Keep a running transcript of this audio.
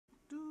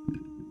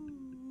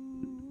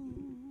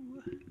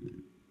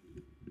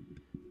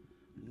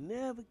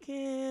never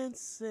can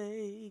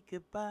say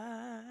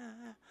goodbye.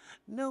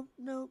 No,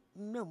 no,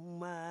 no,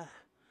 my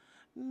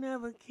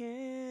never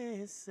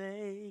can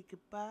say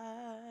goodbye.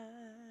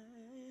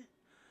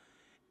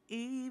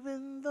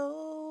 Even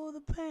though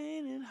the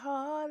pain and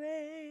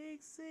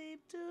heartache seem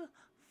to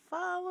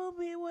follow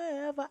me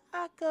wherever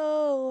I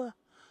go.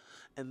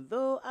 And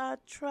though I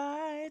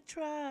try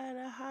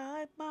to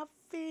hide my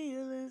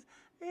feelings,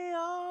 they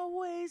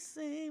always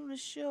seem to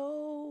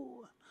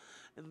show.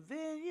 And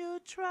then you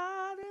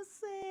try to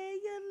say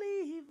you're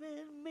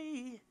leaving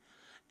me,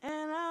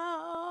 and I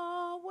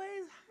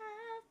always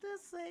have to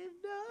say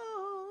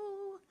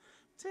no.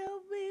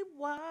 Tell me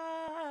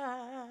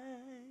why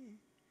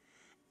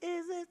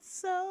is it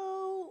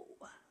so?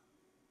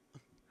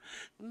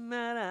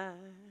 Not I.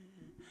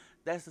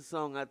 That's the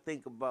song I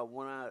think about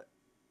when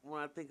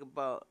I think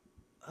about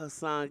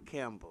Hassan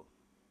Campbell.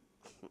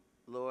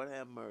 Lord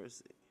have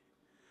mercy.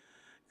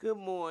 Good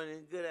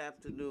morning, good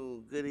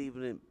afternoon, good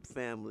evening,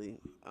 family.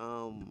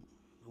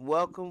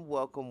 Welcome,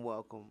 welcome,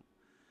 welcome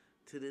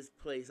to this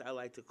place I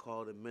like to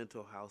call the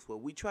mental house, where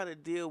we try to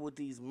deal with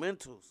these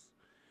mentals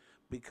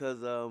because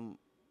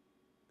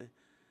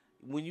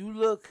when you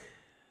look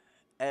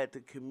at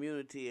the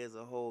community as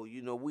a whole,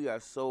 you know we are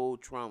so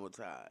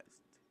traumatized.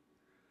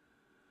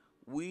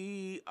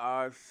 We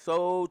are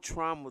so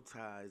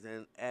traumatized,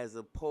 and as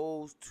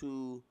opposed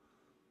to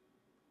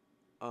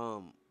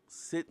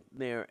sitting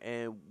there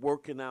and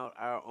working out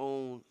our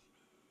own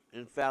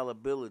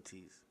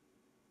infallibilities,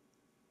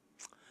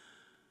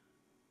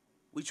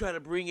 we try to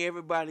bring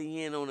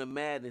everybody in on the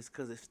madness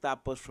because it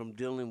stops us from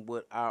dealing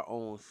with our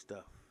own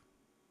stuff.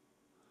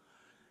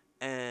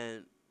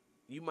 And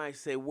you might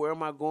say, where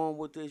am I going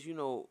with this? You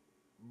know,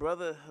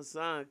 Brother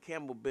Hassan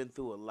Campbell been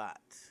through a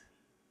lot.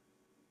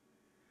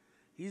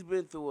 He's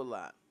been through a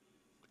lot.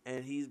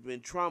 And he's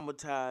been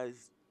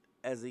traumatized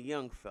as a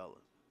young fella.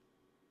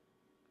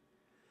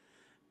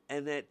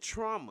 And that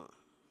trauma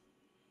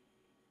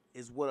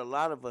is what a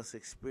lot of us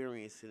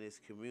experience in this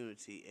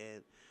community.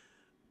 And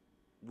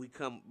we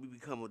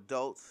become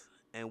adults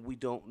and we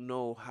don't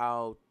know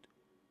how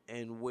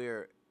and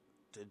where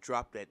to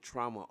drop that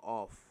trauma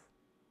off.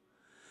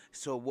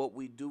 So what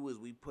we do is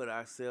we put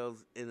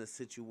ourselves in a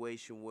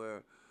situation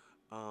where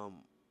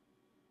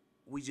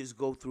we just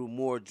go through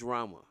more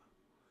drama.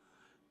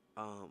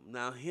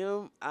 Now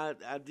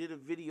I did a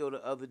video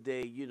the other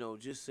day, you know,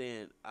 just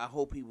saying I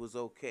hope he was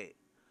okay.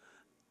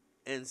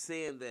 And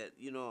saying that,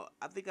 you know,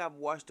 I think I've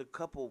watched a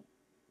couple,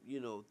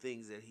 you know,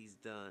 things that he's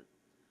done.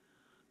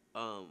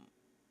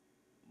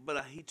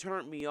 But he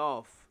turned me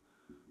off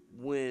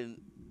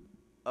when,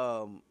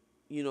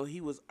 you know,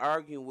 he was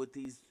arguing with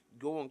these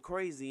going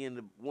crazy in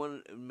the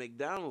one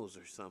McDonald's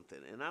or something.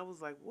 And I was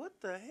like, what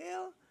the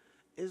hell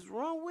is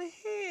wrong with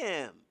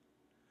him?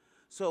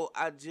 So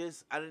I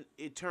didn't,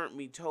 it turned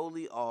me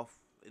totally off.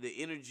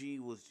 The energy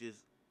was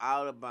just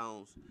out of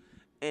bounds.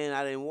 And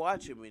I didn't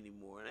watch him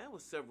anymore. And that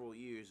was several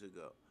years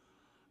ago.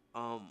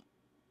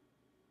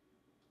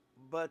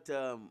 But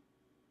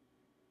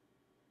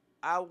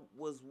I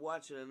was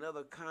watching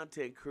another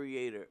content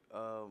creator,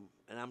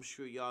 and I'm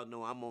sure y'all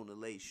know I'm on the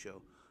Late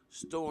Show,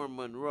 Storm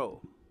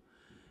Monroe.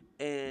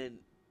 And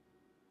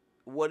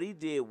what he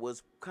did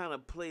was kind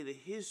of play the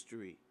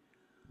history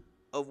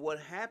of what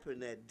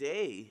happened that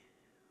day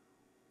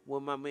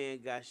when my man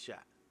got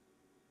shot.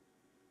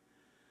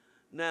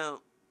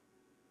 Now,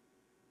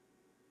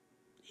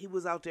 he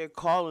was out there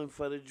calling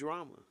for the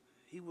drama.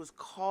 He was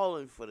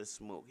calling for the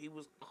smoke. He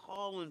was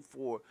calling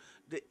for,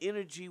 the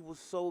energy was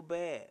so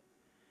bad.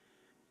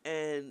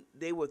 And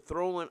they were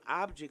throwing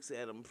objects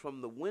at him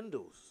from the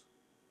windows.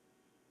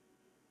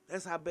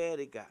 That's how bad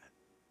it got.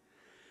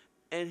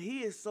 And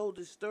he is so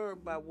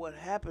disturbed by what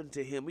happened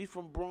to him. He's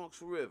from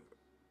Bronx River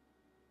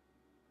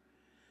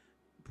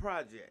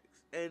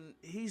Projects. And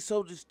he's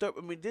so disturbed.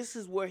 I mean, this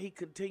is where he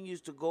continues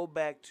to go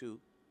back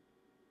to.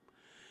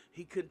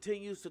 He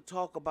continues to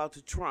talk about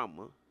the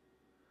trauma.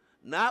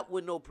 Not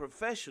with no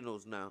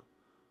professionals now.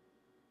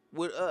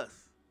 With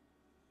us.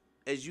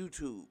 As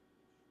YouTube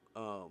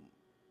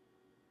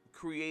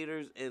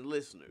creators and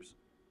listeners.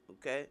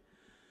 Okay?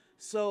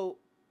 So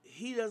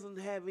he doesn't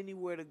have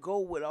anywhere to go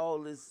with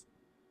all this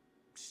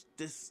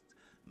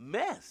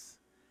mess.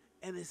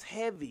 And it's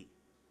heavy.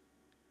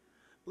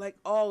 Like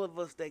all of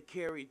us that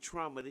carry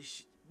trauma, this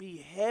should be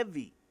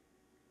heavy.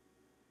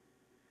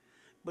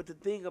 But the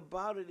thing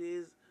about it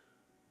is,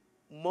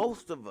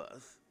 most of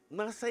us, I'm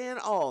not saying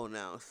all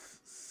now,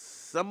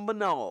 some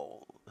but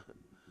all,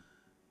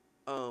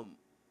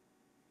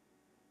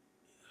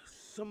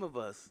 some of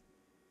us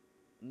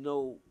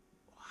know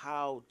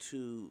how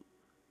to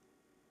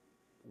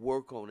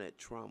work on that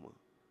trauma,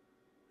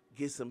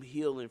 get some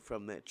healing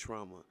from that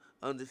trauma,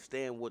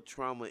 understand what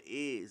trauma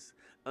is,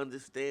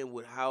 understand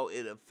how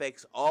it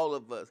affects all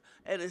of us,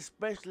 and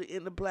especially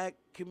in the black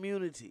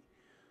community.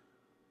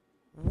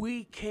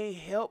 We can't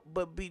help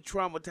but be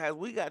traumatized.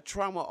 We got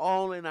trauma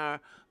all in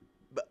our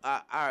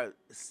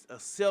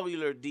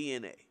cellular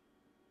DNA.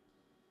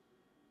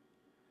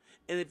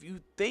 And if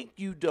you think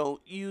you don't,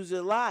 use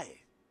a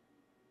lie.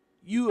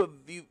 You're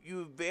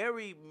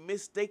very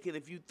mistaken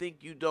if you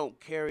think you don't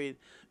carry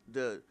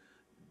the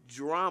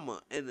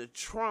drama and the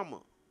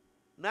trauma,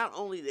 not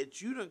only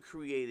that you done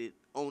created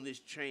on this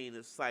chain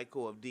of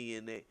cycle of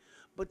DNA,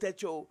 but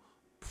that your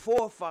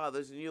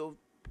forefathers and your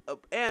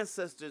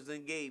ancestors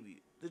then gave you.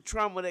 The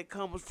trauma that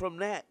comes from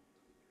that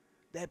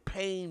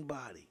pain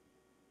body.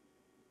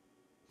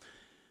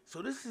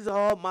 So this is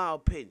all my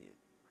opinion.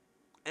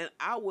 And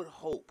I would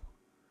hope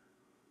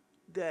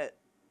that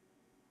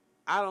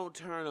I don't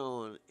turn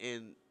on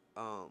and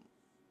um,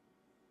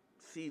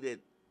 see that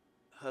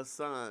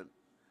Hassan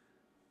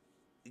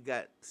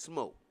got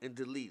smoked and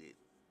deleted,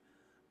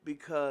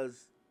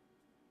 because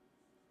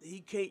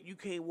you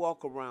can't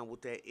walk around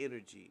with that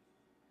energy.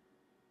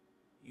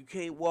 You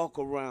can't walk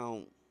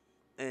around,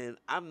 and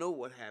I know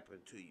what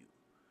happened to you.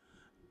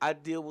 I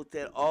deal with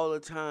that all the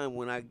time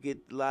when I get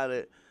a lot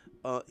of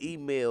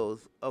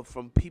emails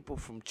from people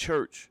from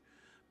church,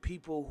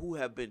 people who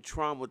have been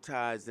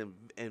traumatized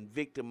and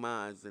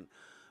victimized, and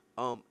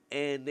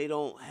they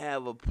don't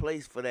have a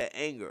place for that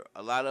anger.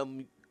 A lot of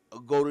them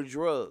go to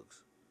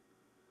drugs.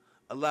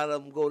 A lot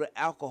of them go to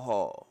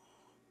alcohol.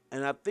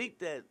 And I think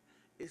that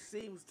it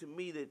seems to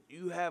me that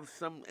you have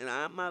some, and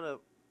I'm not a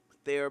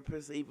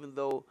therapist, even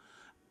though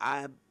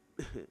I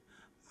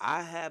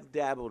I have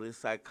dabbled in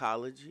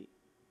psychology.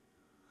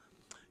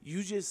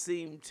 You just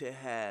seem to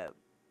have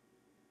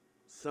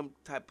some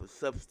type of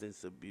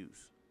substance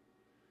abuse,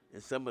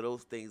 and some of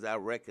those things I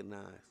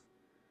recognize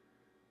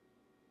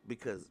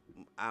because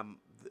I'm.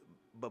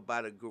 But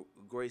by the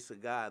grace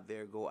of God,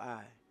 there go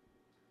I.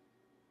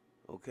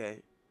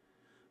 Okay,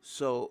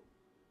 so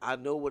I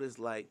know what it's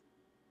like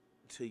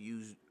to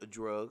use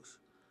drugs.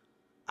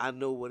 I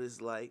know what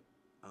it's like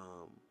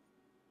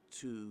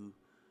to.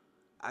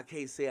 I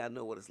can't say I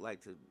know what it's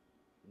like to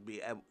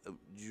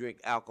drink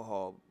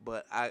alcohol,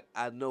 but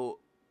I know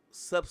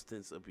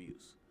substance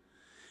abuse.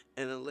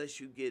 And unless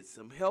you get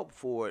some help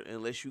for it,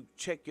 unless you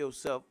check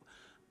yourself,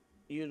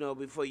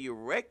 before you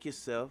wreck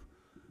yourself,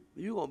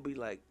 you're gonna be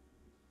like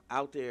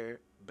out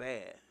there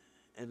bad.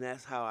 And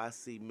that's how I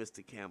see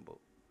Mr. Campbell.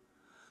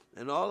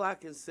 And all I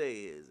can say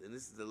is, and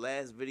this is the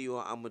last video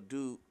I'm gonna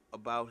do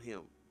about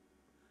him,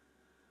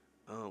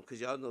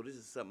 because y'all know this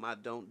is something I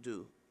don't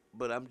do.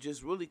 But I'm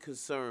just really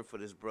concerned for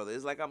this brother.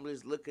 It's like I'm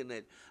just looking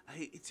at,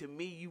 to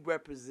me, you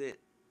represent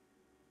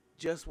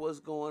just what's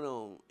going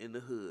on in the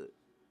hood.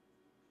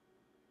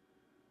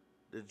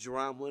 The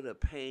drama, the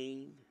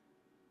pain,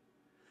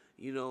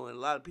 and a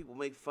lot of people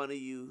make fun of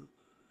you,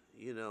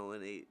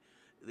 and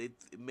they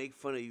make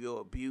fun of your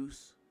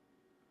abuse,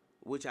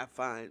 which I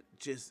find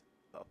just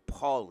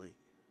appalling.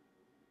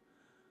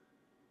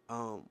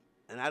 And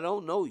I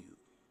don't know you,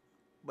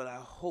 but I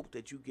hope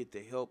that you get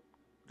the help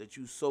that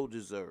you so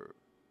deserve.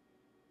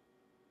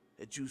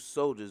 That you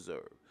so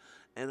deserve.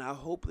 And I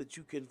hope that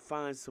you can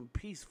find some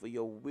peace for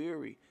your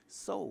weary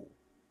soul.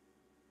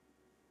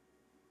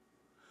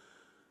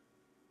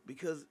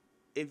 Because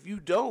if you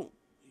don't,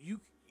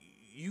 you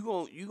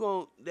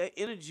gon' that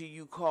energy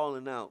you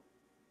calling out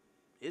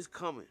is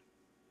coming.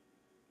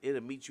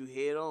 It'll meet you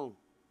head on.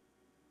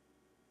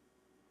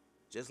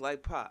 Just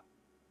like Pop.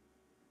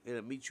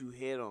 It'll meet you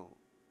head on.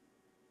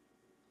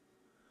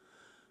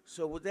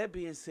 So with that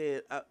being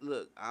said,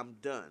 look, I'm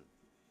done.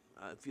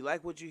 If you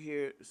like what you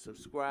hear,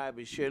 subscribe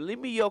and share. Leave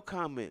me your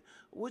comment.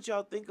 What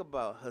y'all think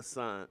about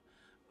Hassan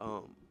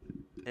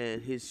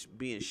and his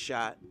being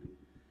shot,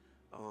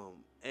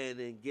 and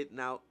then getting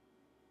out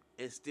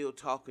and still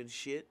talking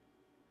shit?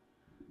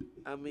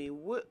 I mean,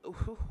 what?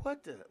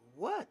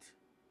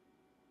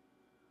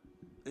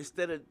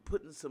 Instead of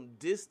putting some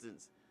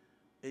distance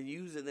and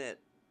using that,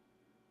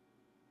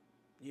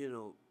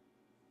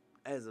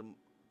 as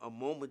a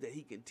moment that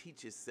he can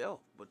teach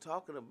himself, but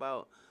talking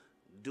about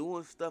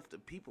doing stuff to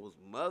people's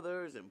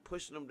mothers and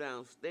pushing them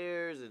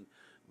downstairs and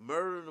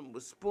murdering them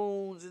with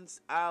spoons, and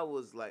I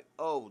was like,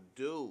 oh,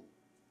 dude,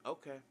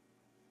 okay,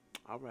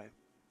 all right.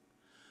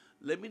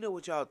 Let me know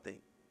what y'all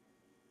think.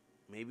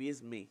 Maybe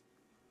it's me.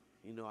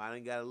 I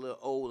done got a little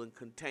old and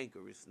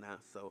cantankerous now,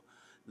 so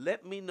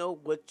let me know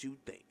what you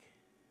think.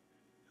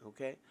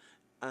 Okay?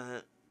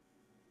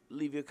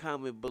 Leave your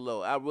comment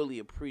below. I really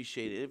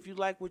appreciate it. If you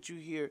like what you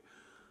hear,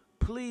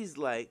 please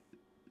like,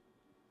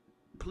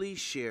 please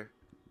share,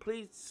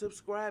 please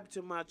subscribe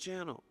to my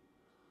channel.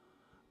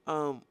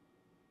 And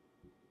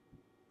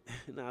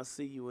I'll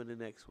see you in the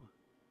next one.